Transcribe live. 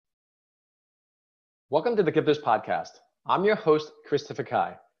Welcome to the Gifters Podcast. I'm your host, Christopher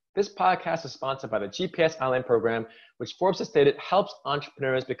Kai. This podcast is sponsored by the GPS Online Program, which Forbes has stated helps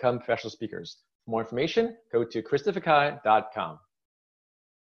entrepreneurs become professional speakers. For more information, go to christopherkai.com.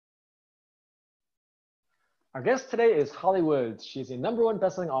 Our guest today is Holly Woods. She's a #1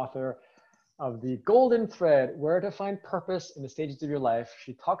 bestselling author of The Golden Thread, Where to Find Purpose in the Stages of Your Life.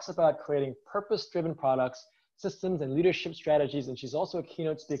 She talks about creating purpose-driven products, systems, and leadership strategies, and she's also a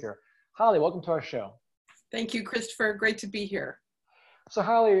keynote speaker. Holly, welcome to our show. Thank you, Christopher. Great to be here. So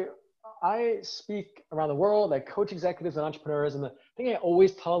Holly, I speak around the world, I coach executives and entrepreneurs, and the thing I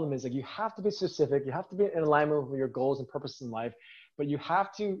always tell them is like, you have to be specific, you have to be in alignment with your goals and purpose in life, but you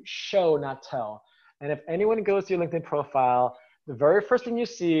have to show, not tell. And if anyone goes to your LinkedIn profile, the very first thing you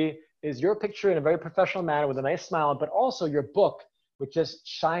see is your picture in a very professional manner with a nice smile, but also your book, which just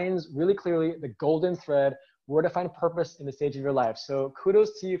shines really clearly, The Golden Thread, Where to Find Purpose in the Stage of Your Life. So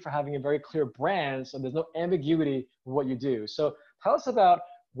kudos to you for having a very clear brand, so there's no ambiguity in what you do. So tell us about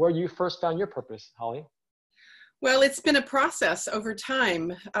where you first found your purpose, Holly. Well, it's been a process over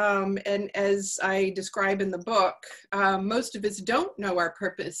time. And as I describe in the book, most of us don't know our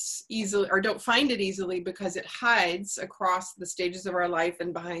purpose easily or don't find it easily because it hides across the stages of our life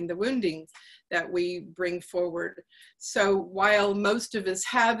and behind the wounding that we bring forward. So while most of us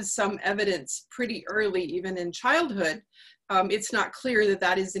have some evidence pretty early, even in childhood, it's not clear that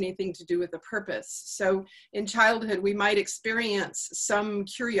that is anything to do with a purpose. So in childhood, we might experience some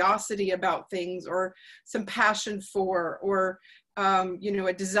curiosity about things or some passion for, or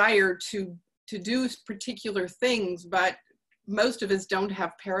a desire to do particular things, but most of us don't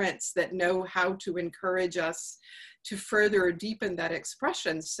have parents that know how to encourage us to further or deepen that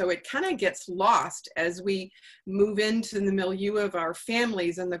expression. So it kind of gets lost as we move into the milieu of our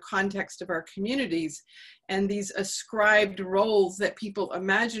families and the context of our communities. And these ascribed roles that people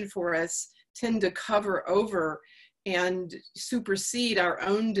imagine for us tend to cover over and supersede our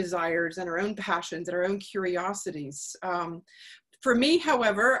own desires and our own passions and our own curiosities. For me,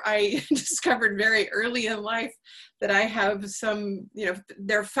 however, I discovered very early in life that I have some,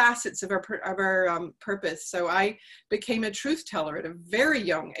 there are facets of our purpose. So I became a truth teller at a very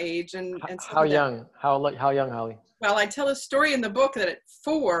young age. And how young? How young, Holly? Well, I tell a story in the book that at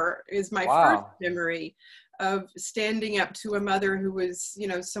 4 is my first memory of standing up to a mother who was,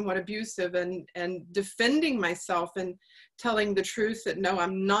 somewhat abusive and defending myself and telling the truth that, no,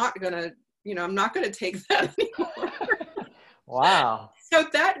 I'm not going to take that anymore. Wow. So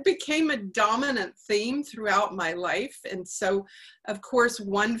that became a dominant theme throughout my life. And so, of course,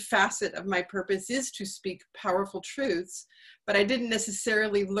 one facet of my purpose is to speak powerful truths, but I didn't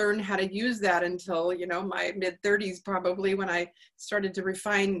necessarily learn how to use that until, my mid-30s, probably, when I started to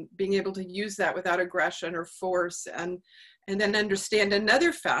refine being able to use that without aggression or force, and then understand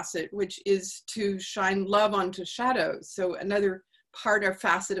another facet, which is to shine love onto shadows. So another part or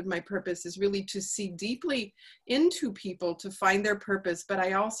facet of my purpose is really to see deeply into people to find their purpose. But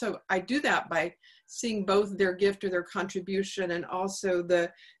I do that by seeing both their gift or their contribution and also the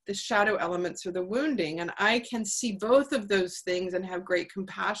shadow elements or the wounding. And I can see both of those things and have great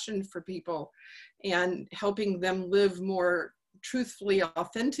compassion for people and helping them live more truthfully,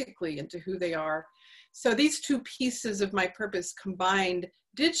 authentically into who they are. So these two pieces of my purpose combined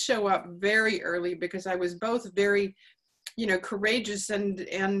did show up very early because I was both very courageous and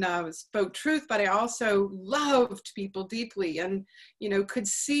spoke truth, but I also loved people deeply and, could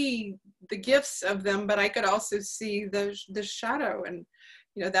see the gifts of them, but I could also see the shadow. And,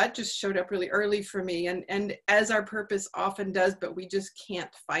 that just showed up really early for me. And as our purpose often does, but we just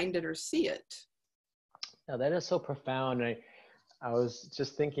can't find it or see it. Now that is so profound. I was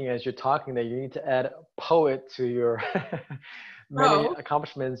just thinking as you're talking that you need to add poet to your many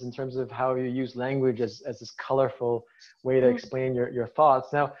accomplishments in terms of how you use language as this colorful way to explain your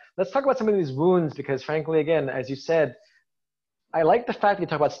thoughts. Now, let's talk about some of these wounds because frankly, again, as you said, I like the fact that you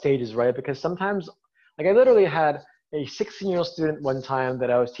talk about stages, right? Because sometimes, like I literally had a 16-year-old student one time that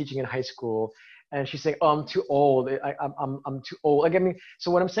I was teaching in high school, and she's saying, "Oh, I'm too old. I'm too old." Like,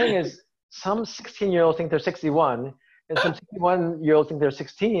 so what I'm saying is some 16-year-olds think they're 61, and some 61-year-olds think they're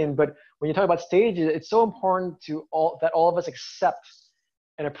 16, but when you talk about stages, it's so important that all of us accept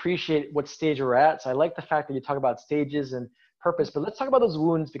and appreciate what stage we're at. So I like the fact that you talk about stages and purpose, but let's talk about those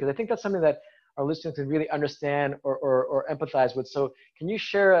wounds because I think that's something that our listeners can really understand or empathize with. So can you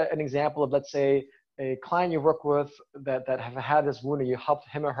share an example of, let's say, a client you work with that have had this wound and you helped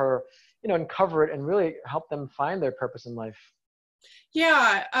him or her, uncover it and really help them find their purpose in life?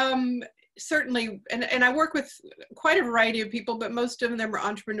 Yeah. certainly, and I work with quite a variety of people, but most of them are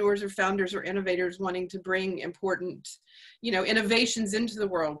entrepreneurs or founders or innovators wanting to bring important, innovations into the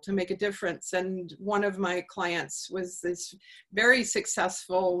world to make a difference. And one of my clients was this very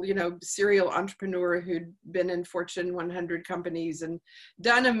successful, serial entrepreneur who'd been in Fortune 100 companies and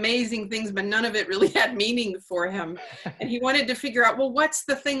done amazing things, but none of it really had meaning for him. And he wanted to figure out, well, what's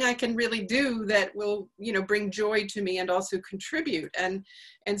the thing I can really do that will, bring joy to me and also contribute?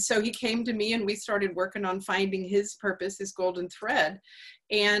 And so he came to me and we started working on finding his purpose, his golden thread.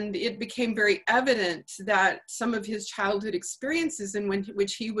 And it became very evident that some of his childhood experiences in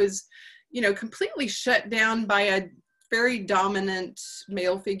which he was, completely shut down by a very dominant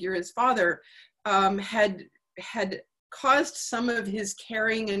male figure, his father, had caused some of his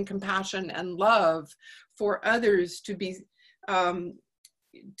caring and compassion and love for others to be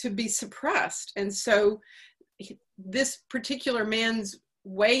suppressed. And so this particular man's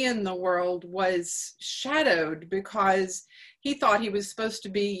way in the world was shadowed because he thought he was supposed to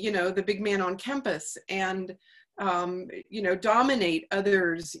be, the big man on campus and, dominate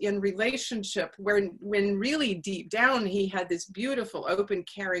others in relationship, when really deep down he had this beautiful, open,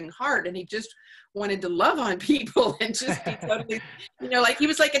 caring heart, and he just wanted to love on people and just be totally, like he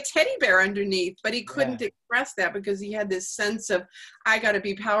was like a teddy bear underneath, but he couldn't express that because he had this sense of, I got to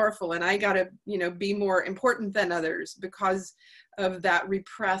be powerful and I got to, be more important than others because of that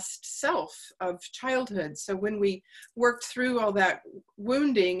repressed self of childhood. So when we worked through all that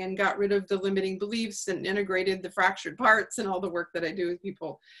wounding and got rid of the limiting beliefs and integrated the fractured parts and all the work that I do with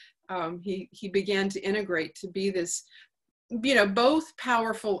people, he began to integrate to be this, both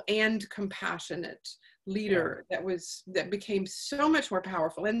powerful and compassionate leader that became so much more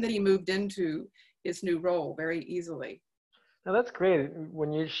powerful, and that he moved into his new role very easily. Now that's great.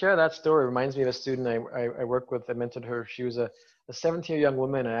 When you share that story, it reminds me of a student I work with. I mentored her. She was a 17-year young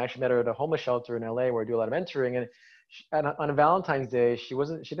woman, and I actually met her at a homeless shelter in LA where I do a lot of mentoring. And on Valentine's Day, she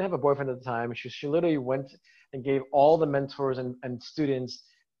didn't have a boyfriend at the time. She literally went and gave all the mentors and students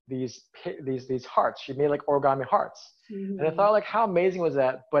these hearts. She made like origami hearts. Mm-hmm. And I thought, like, how amazing was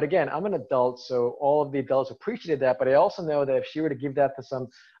that? But again, I'm an adult, so all of the adults appreciated that. But I also know that if she were to give that to some of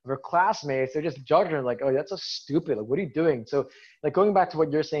her classmates, they're just judging her like, oh, that's so stupid. Like, what are you doing? So like going back to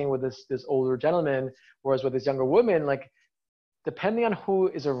what you're saying with this older gentleman, whereas with this younger woman, like, depending on who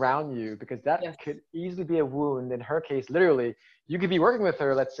is around you, because that could easily be a wound. In her case, literally, you could be working with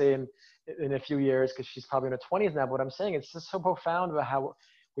her, let's say in a few years, because she's probably in her 20s now. But what I'm saying, it's just so profound about how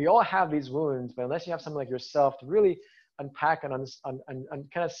we all have these wounds, but unless you have someone like yourself to really unpack and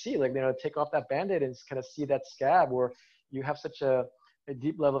kind of see, like, take off that Band-Aid and kind of see that scab, where you have such a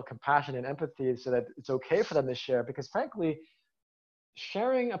deep level of compassion and empathy so that it's okay for them to share. Because frankly,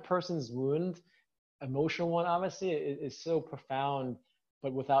 sharing a person's wound, emotional one, obviously, is so profound,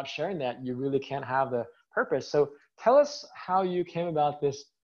 but without sharing that, you really can't have the purpose. So tell us how you came about this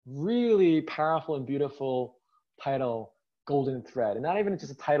really powerful and beautiful title, Golden Thread, and not even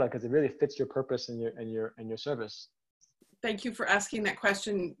just a title, because it really fits your purpose and your service. Thank you for asking that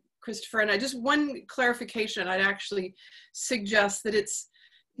question, Christopher. And I just, one clarification, I'd actually suggest that it's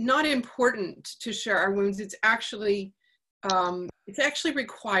not important to share our wounds. It's actually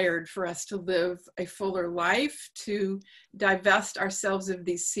required for us to live a fuller life, to divest ourselves of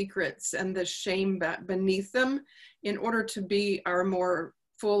these secrets and the shame beneath them in order to be our more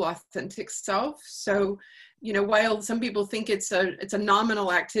full, authentic self. So, while some people think it's a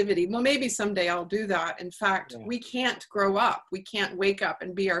nominal activity, well, maybe someday I'll do that. In fact, we can't grow up. We can't wake up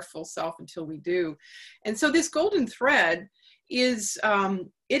and be our full self until we do. And so this golden thread is,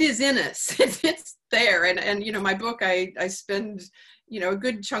 it is in us. It's there. And my book, I spend, a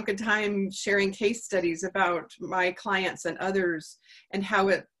good chunk of time sharing case studies about my clients and others and how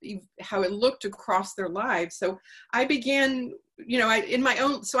it looked across their lives. So I began,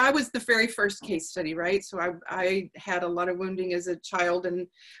 so I was the very first case study, right? So I had a lot of wounding as a child and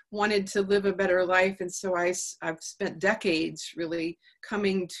wanted to live a better life. And so I've spent decades really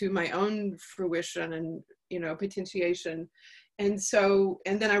coming to my own fruition and, potentiation. And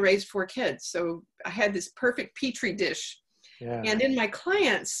then I raised 4 kids. So I had this perfect petri dish. Yeah. And in my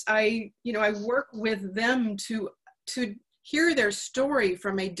clients, I work with them to hear their story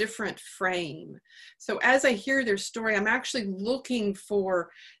from a different frame. So as I hear their story, I'm actually looking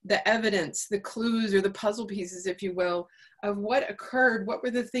for the evidence, the clues, or the puzzle pieces, if you will, of what occurred. What were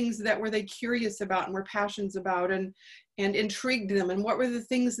the things that were they curious about and were passions about and intrigued them? And what were the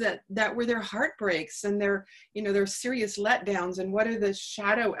things that were their heartbreaks and their serious letdowns? And what are the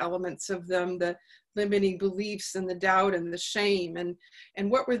shadow elements of them, the limiting beliefs and the doubt and the shame,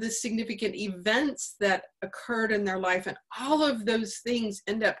 and what were the significant events that occurred in their life, and all of those things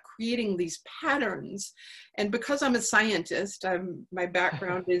end up creating these patterns. And because I'm a scientist, my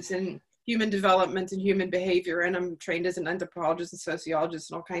background is in human development and human behavior, and I'm trained as an anthropologist and sociologist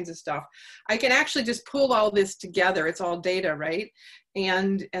and all kinds of stuff. I can actually just pull all this together. It's all data, right?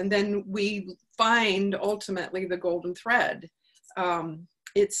 And then we find ultimately the golden thread.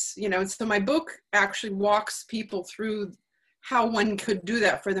 It's, you know, so my book actually walks people through how one could do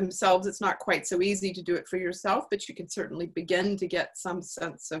that for themselves. It's not quite so easy to do it for yourself, but you can certainly begin to get some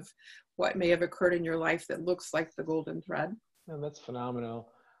sense of what may have occurred in your life that looks like the golden thread. Oh, that's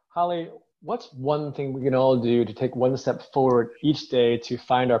phenomenal. Holly, what's one thing we can all do to take one step forward each day to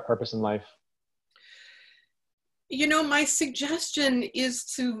find our purpose in life? You know, my suggestion is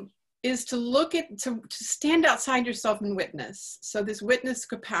to look at, to stand outside yourself and witness. So this witness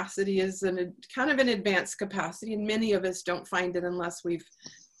capacity is kind of an advanced capacity, and many of us don't find it unless we've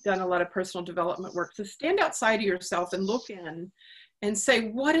done a lot of personal development work. So stand outside of yourself and look in and say,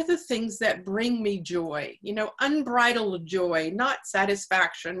 what are the things that bring me joy? You know, unbridled joy, not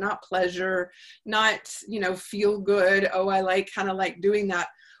satisfaction, not pleasure, not, you know, feel good. Oh, I kind of like doing that.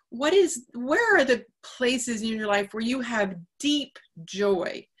 Where are the places in your life where you have deep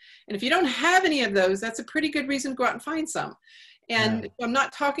joy? And if you don't have any of those, that's a pretty good reason to go out and find some. And I'm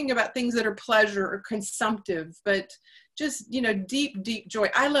not talking about things that are pleasure or consumptive, but just, you know, deep, deep joy.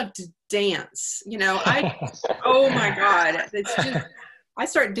 I love to dance, you know, oh my God, it's just, I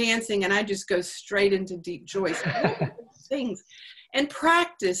start dancing and I just go straight into deep joy. So things, and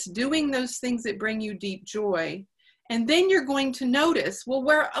practice doing those things that bring you deep joy. And then you're going to notice, well,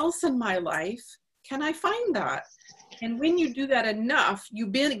 where else in my life can I find that? And when you do that enough, you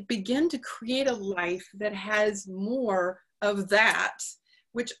begin to create a life that has more of that,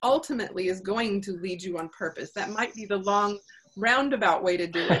 which ultimately is going to lead you on purpose. That might be the long roundabout way to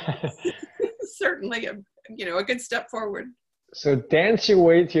do it. Certainly, you know, a good step forward. So dance your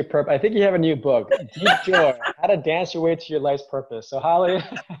way to your purpose. I think you have a new book, Deep Joy, How to Dance Your Way to Your Life's Purpose. So Holly,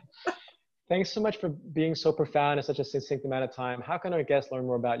 thanks so much for being so profound in such a succinct amount of time. How can our guests learn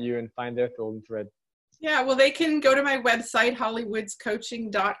more about you and find their golden thread? Yeah, well, they can go to my website,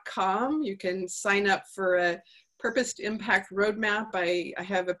 hollywoodscoaching.com. You can sign up for a Purpose to Impact Roadmap. I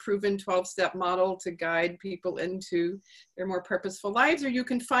have a proven 12-step model to guide people into their more purposeful lives. Or you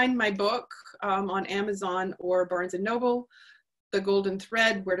can find my book on Amazon or Barnes & Noble, The Golden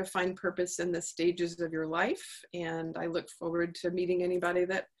Thread, Where to Find Purpose in the Stages of Your Life. And I look forward to meeting anybody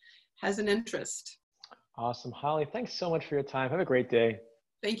that has an interest. Awesome. Holly, thanks so much for your time. Have a great day.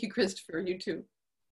 Thank you, Christopher. You too.